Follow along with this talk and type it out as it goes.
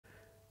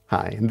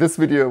Hi, in this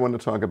video I want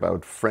to talk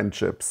about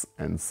friendships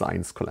and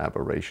science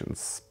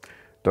collaborations.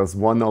 Does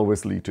one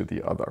always lead to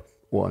the other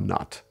or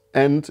not?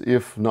 And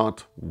if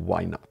not,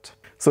 why not?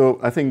 So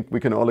I think we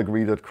can all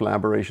agree that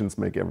collaborations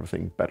make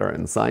everything better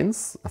in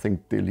science. I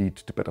think they lead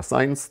to better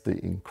science, they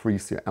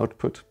increase your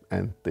output,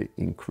 and they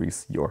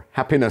increase your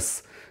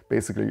happiness,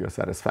 basically your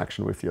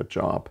satisfaction with your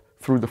job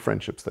through the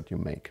friendships that you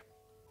make.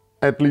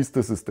 At least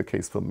this is the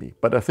case for me,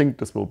 but I think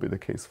this will be the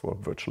case for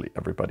virtually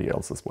everybody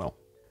else as well.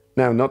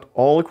 Now, not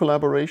all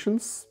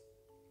collaborations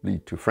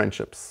lead to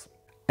friendships,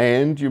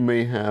 and you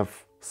may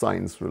have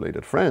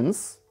science-related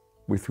friends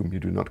with whom you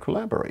do not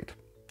collaborate.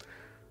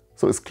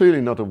 So it's clearly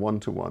not a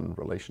one-to-one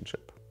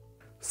relationship.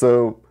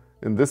 So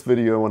in this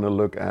video, I want to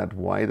look at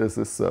why this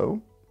is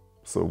so.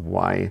 So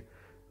why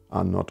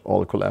are not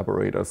all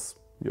collaborators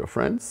your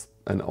friends,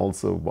 and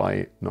also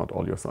why not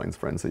all your science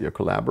friends are your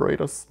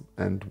collaborators,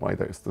 and why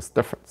there is this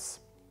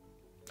difference.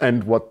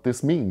 And what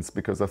this means,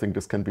 because I think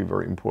this can be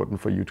very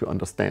important for you to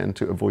understand,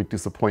 to avoid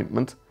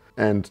disappointment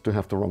and to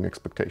have the wrong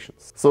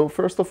expectations. So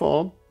first of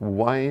all,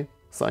 why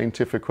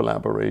scientific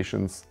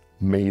collaborations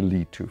may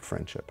lead to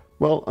friendship.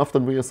 Well,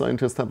 often we as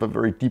scientists have a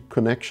very deep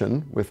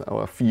connection with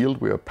our field.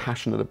 We are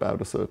passionate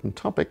about a certain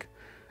topic,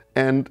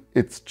 and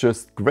it's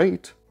just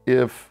great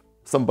if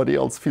somebody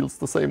else feels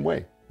the same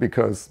way,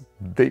 because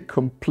they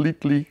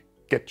completely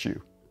get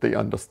you. They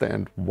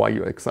understand why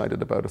you're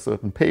excited about a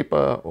certain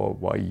paper or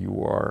why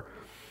you are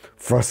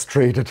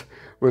frustrated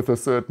with a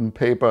certain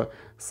paper.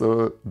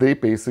 So they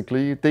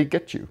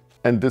get you.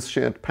 And this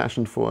shared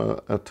passion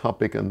for a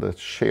topic and the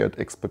shared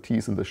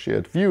expertise and the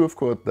shared view, of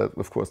course,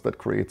 that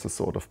creates a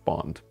sort of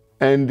bond.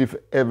 And if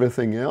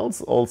everything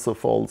else also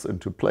falls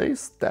into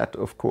place, that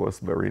of course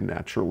very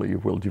naturally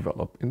will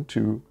develop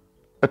into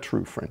a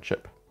true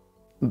friendship.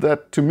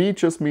 That to me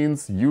just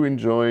means you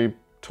enjoy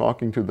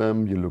talking to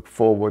them, you look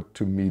forward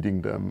to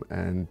meeting them,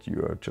 and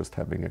you're just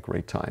having a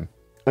great time.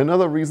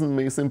 Another reason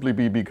may simply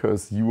be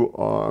because you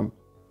are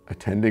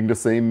attending the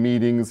same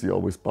meetings, you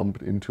always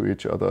bump into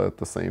each other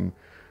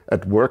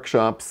at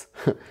workshops,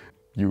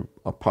 you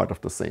are part of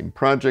the same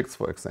projects,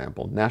 for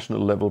example,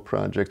 national level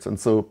projects, and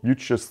so you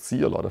just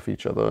see a lot of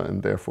each other,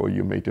 and therefore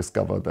you may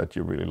discover that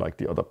you really like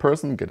the other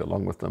person, get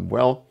along with them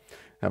well,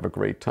 have a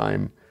great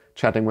time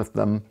chatting with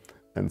them,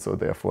 and so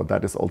therefore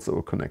that is also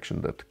a connection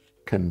that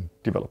can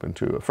develop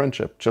into a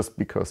friendship just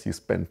because you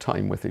spend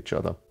time with each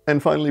other.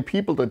 And finally,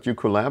 people that you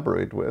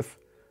collaborate with,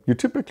 you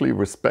typically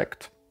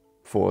respect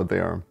for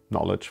their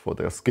knowledge, for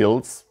their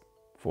skills,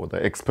 for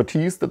their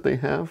expertise that they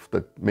have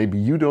that maybe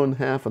you don't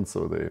have, and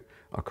so they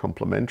are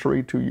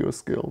complementary to your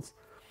skills.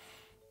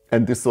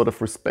 And this sort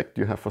of respect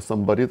you have for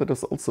somebody, that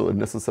is also a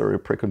necessary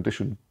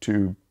precondition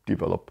to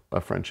develop a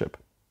friendship.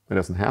 It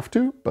doesn't have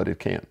to, but it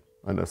can,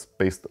 and it's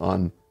based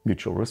on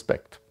mutual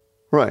respect.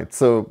 Right,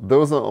 so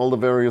those are all the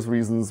various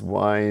reasons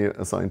why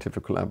a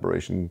scientific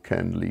collaboration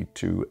can lead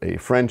to a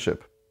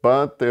friendship.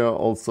 But there are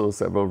also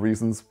several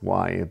reasons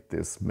why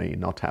this may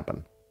not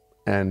happen.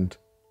 And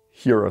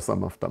here are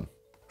some of them.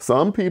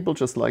 Some people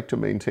just like to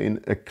maintain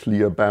a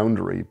clear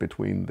boundary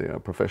between their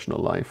professional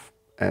life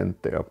and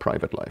their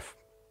private life.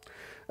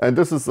 And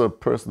this is a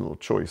personal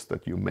choice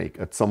that you make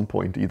at some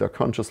point, either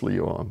consciously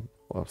or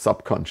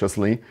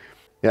subconsciously.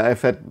 Yeah,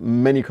 I've had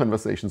many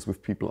conversations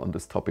with people on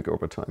this topic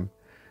over time.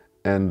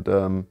 And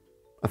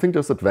I think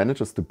there's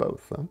advantages to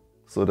both.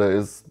 So there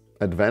is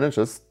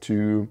advantages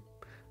to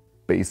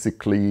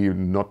basically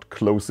not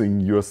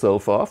closing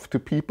yourself off to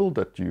people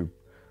that you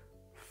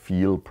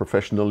feel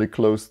professionally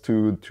close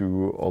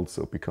to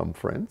also become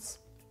friends.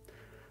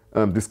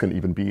 This can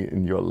even be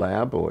in your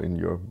lab or in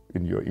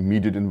your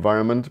immediate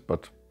environment,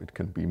 but it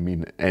can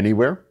mean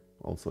anywhere,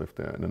 also if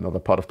they're in another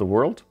part of the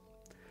world.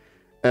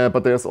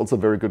 But there's also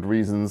very good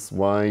reasons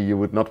why you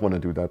would not want to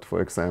do that.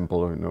 For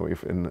example,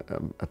 if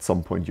at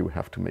some point you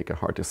have to make a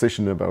hard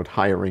decision about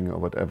hiring or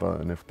whatever,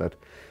 and if that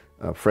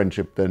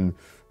friendship then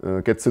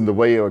gets in the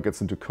way or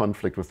gets into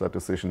conflict with that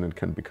decision, it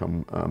can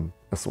become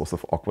a source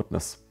of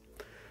awkwardness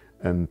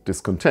and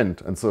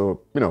discontent. And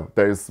so,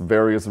 there's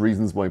various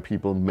reasons why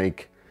people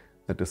make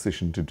a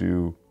decision to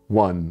do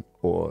one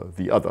or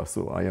the other.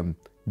 So I am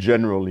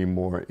generally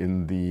more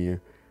in the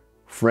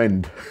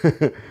friend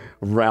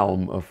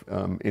realm of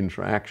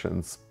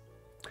interactions,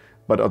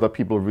 but other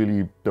people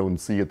really don't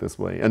see it this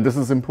way. And this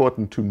is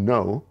important to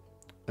know,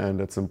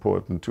 and it's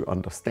important to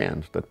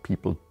understand that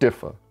people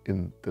differ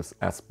in this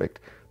aspect.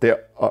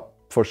 There are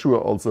for sure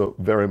also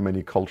very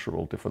many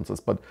cultural differences,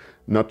 but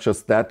not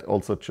just that,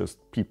 also just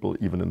people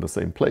even in the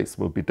same place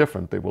will be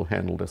different. They will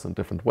handle this in a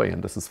different way,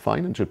 and this is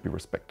fine and should be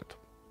respected.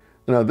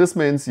 Now, this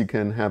means you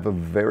can have a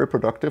very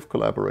productive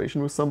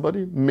collaboration with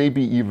somebody,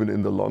 maybe even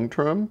in the long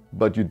term,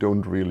 but you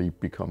don't really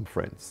become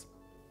friends.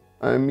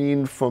 I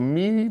mean, for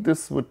me,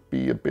 this would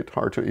be a bit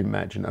hard to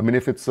imagine. I mean,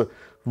 if it's a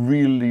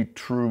really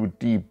true,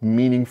 deep,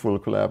 meaningful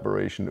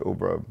collaboration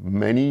over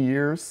many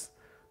years,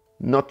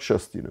 not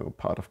just,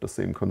 part of the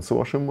same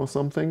consortium or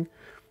something,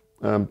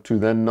 to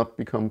then not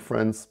become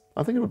friends,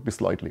 I think it would be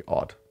slightly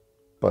odd,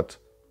 but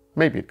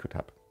maybe it could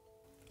happen.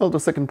 Well, the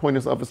second point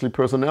is obviously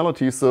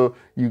personality. So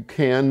you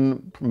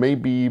can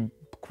maybe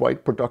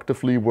quite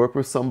productively work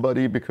with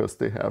somebody because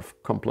they have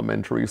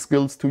complementary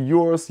skills to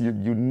yours.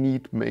 You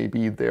need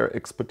maybe their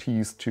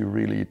expertise to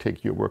really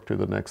take your work to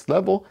the next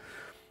level.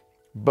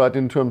 But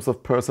in terms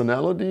of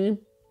personality,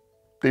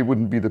 they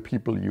wouldn't be the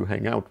people you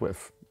hang out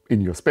with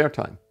in your spare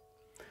time.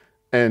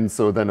 And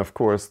so then, of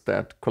course,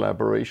 that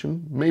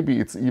collaboration, maybe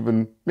it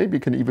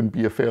can even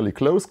be a fairly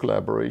close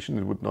collaboration.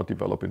 It would not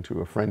develop into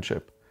a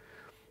friendship.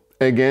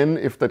 Again,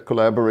 if that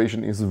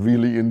collaboration is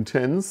really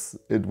intense,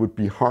 it would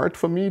be hard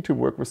for me to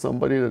work with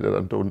somebody that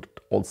I don't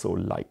also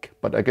like.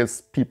 But I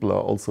guess people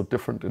are also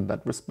different in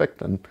that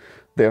respect, and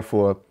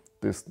therefore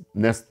this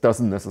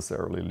doesn't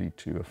necessarily lead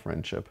to a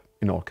friendship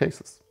in all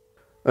cases.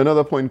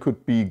 Another point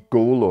could be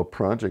goal or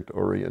project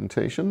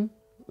orientation.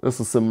 This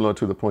is similar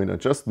to the point I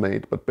just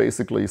made, but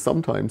basically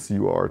sometimes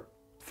you are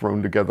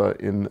thrown together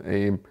in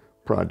a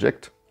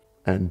project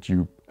and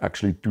you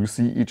actually do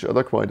see each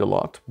other quite a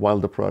lot while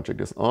the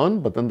project is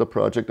on, but then the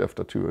project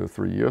after 2 or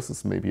 3 years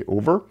is maybe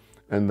over,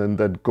 and then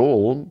that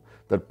goal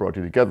that brought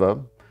you together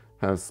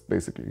has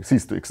basically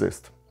ceased to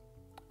exist.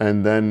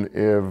 And then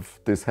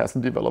if this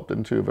hasn't developed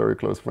into a very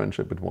close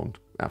friendship, it won't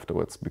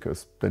afterwards,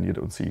 because then you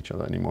don't see each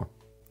other anymore.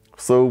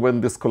 So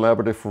when this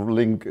collaborative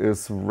link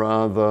is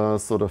rather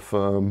sort of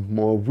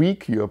more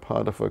weak, you're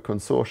part of a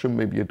consortium,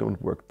 maybe you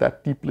don't work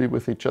that deeply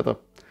with each other,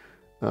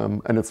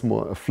 and it's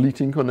more a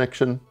fleeting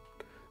connection,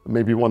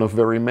 maybe one of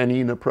very many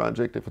in a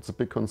project. If it's a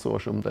big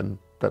consortium, then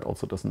that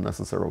also doesn't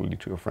necessarily lead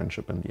to a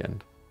friendship in the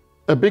end.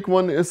 A big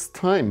one is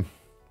time.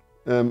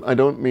 I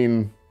don't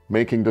mean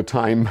making the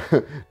time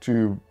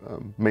to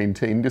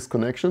maintain these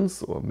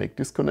connections or make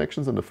these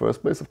connections in the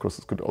first place. Of course,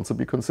 this could also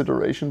be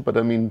consideration, but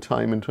I mean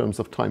time in terms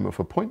of time of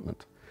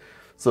appointment.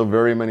 So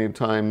very many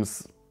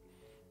times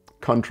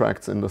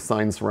contracts in the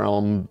science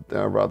realm,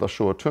 they're rather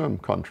short-term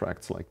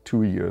contracts, like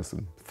 2 years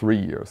and 3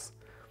 years.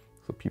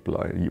 So people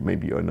you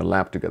maybe are in a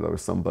lab together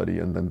with somebody,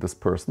 and then this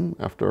person,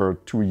 after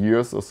 2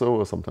 years or so,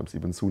 or sometimes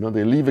even sooner,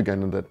 they leave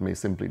again, and that may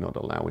simply not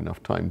allow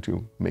enough time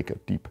to make a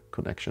deep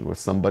connection with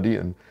somebody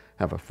and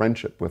have a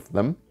friendship with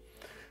them.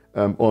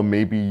 Or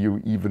maybe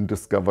you even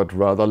discovered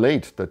rather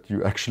late that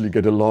you actually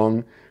get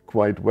along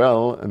quite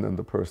well, and then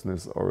the person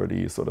is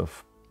already sort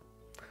of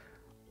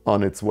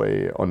on its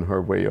way, on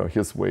her way or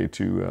his way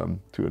to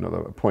another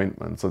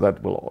appointment. So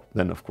that will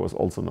then, of course,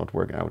 also not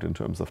work out in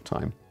terms of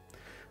time.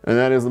 And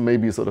that is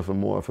maybe sort of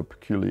more of a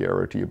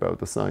peculiarity about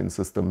the science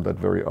system, that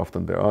very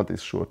often there are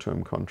these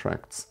short-term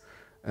contracts,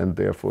 and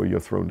therefore you're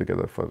thrown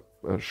together for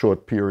a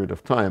short period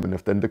of time. And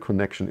if then the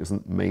connection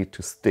isn't made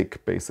to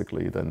stick,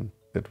 basically, then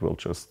it will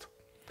just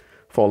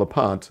fall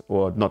apart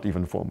or not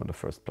even form in the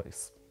first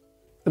place.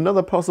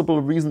 Another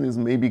possible reason is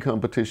maybe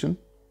competition.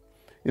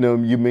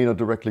 You may not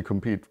directly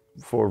compete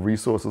for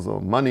resources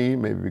or money,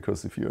 maybe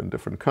because if you're in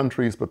different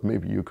countries, but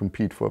maybe you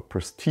compete for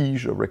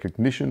prestige or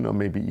recognition, or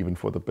maybe even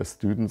for the best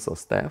students or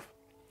staff.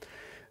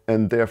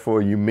 And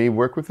therefore you may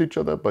work with each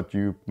other, but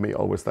you may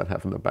always have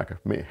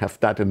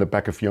that in the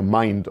back of your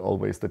mind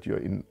always, that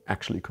you're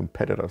actually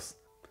competitors.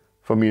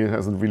 For me, it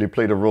hasn't really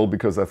played a role,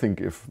 because I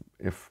think if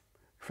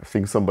I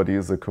think somebody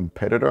is a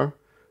competitor,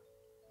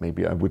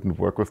 maybe I wouldn't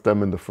work with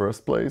them in the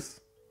first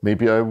place.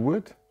 Maybe I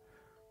would,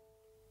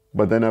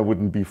 but then I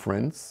wouldn't be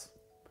friends.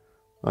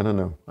 I don't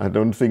know. I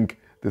don't think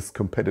this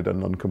competitor,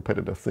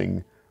 non-competitor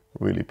thing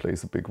really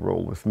plays a big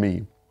role with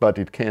me, but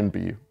it can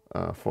be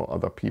for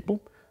other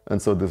people.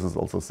 And so this is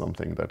also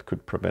something that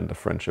could prevent a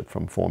friendship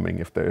from forming,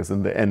 if there is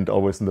in the end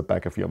always in the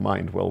back of your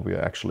mind, well, we're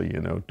actually,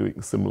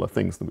 doing similar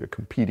things, and we're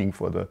competing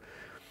for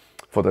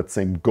that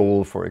same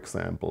goal, for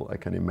example. I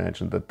can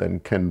imagine that then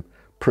can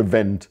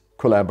prevent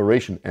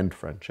collaboration and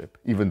friendship,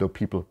 even though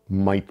people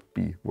might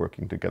be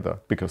working together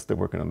because they're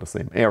working on the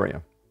same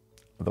area.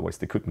 Otherwise,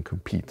 they couldn't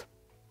compete.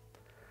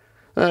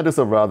 That is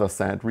a rather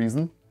sad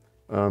reason,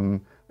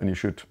 and you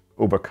should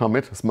overcome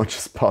it as much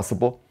as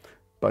possible,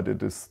 but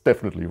it is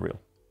definitely real.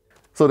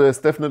 So there's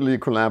definitely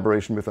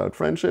collaboration without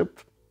friendship.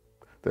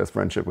 There's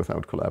friendship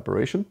without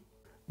collaboration.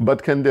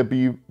 But can there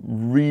be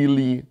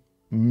really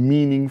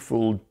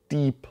meaningful,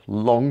 deep,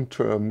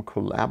 long-term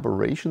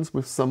collaborations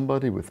with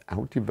somebody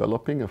without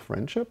developing a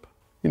friendship?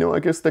 I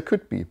guess there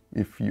could be,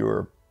 if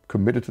you're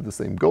committed to the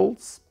same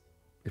goals,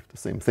 if the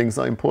same things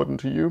are important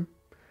to you,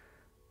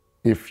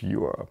 if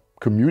you are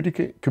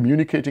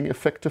communicating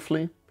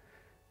effectively,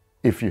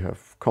 if you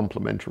have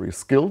complementary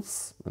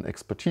skills and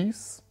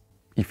expertise,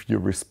 if you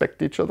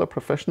respect each other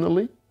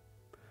professionally,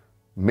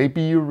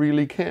 maybe you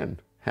really can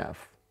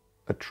have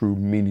a true,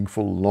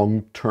 meaningful,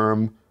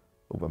 long-term,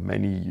 over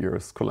many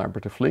years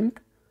collaborative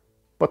link,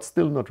 but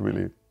still not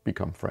really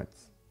become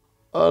friends.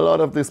 A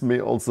lot of this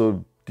may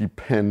also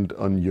depend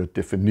on your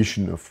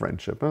definition of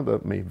friendship.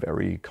 That may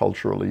vary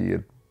culturally.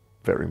 It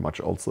very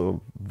much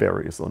also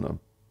varies on a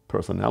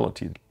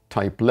personality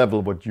type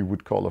level. What you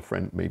would call a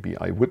friend, maybe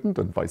I wouldn't,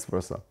 and vice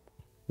versa.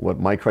 What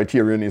my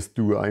criterion is,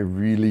 do I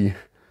really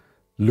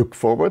look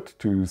forward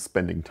to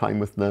spending time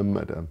with them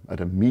at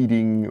a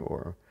meeting,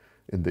 or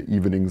in the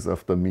evenings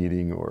of the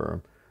meeting,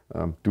 or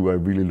do I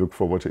really look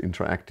forward to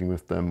interacting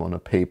with them on a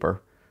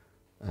paper?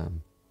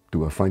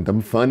 Do I find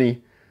them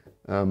funny?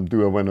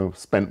 Do I want to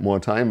spend more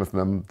time with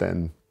them?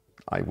 Then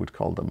I would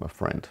call them a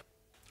friend.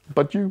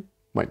 But you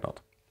might not.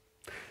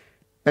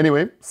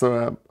 Anyway, so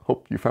I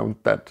hope you found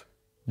that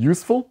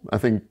useful. I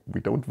think we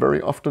don't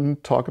very often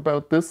talk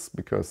about this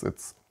because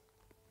it's,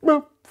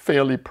 well,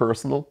 fairly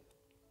personal.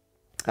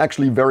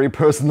 Actually, very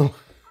personal.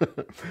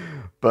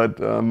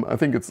 But I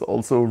think it's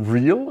also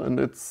real and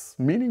it's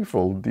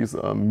meaningful. These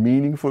are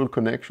meaningful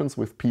connections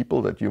with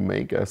people that you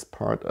make as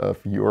part of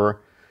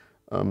your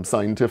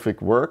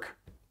scientific work.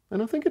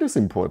 And I think it is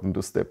important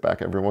to step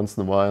back every once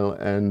in a while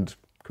and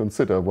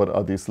consider what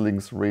are these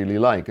links really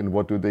like and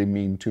what do they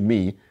mean to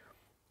me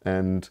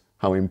and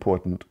how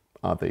important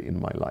are they in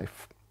my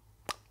life.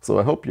 So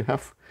I hope you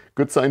have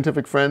good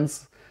scientific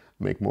friends.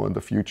 Make more in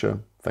the future.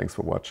 Thanks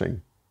for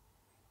watching.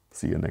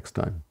 See you next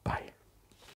time. Bye.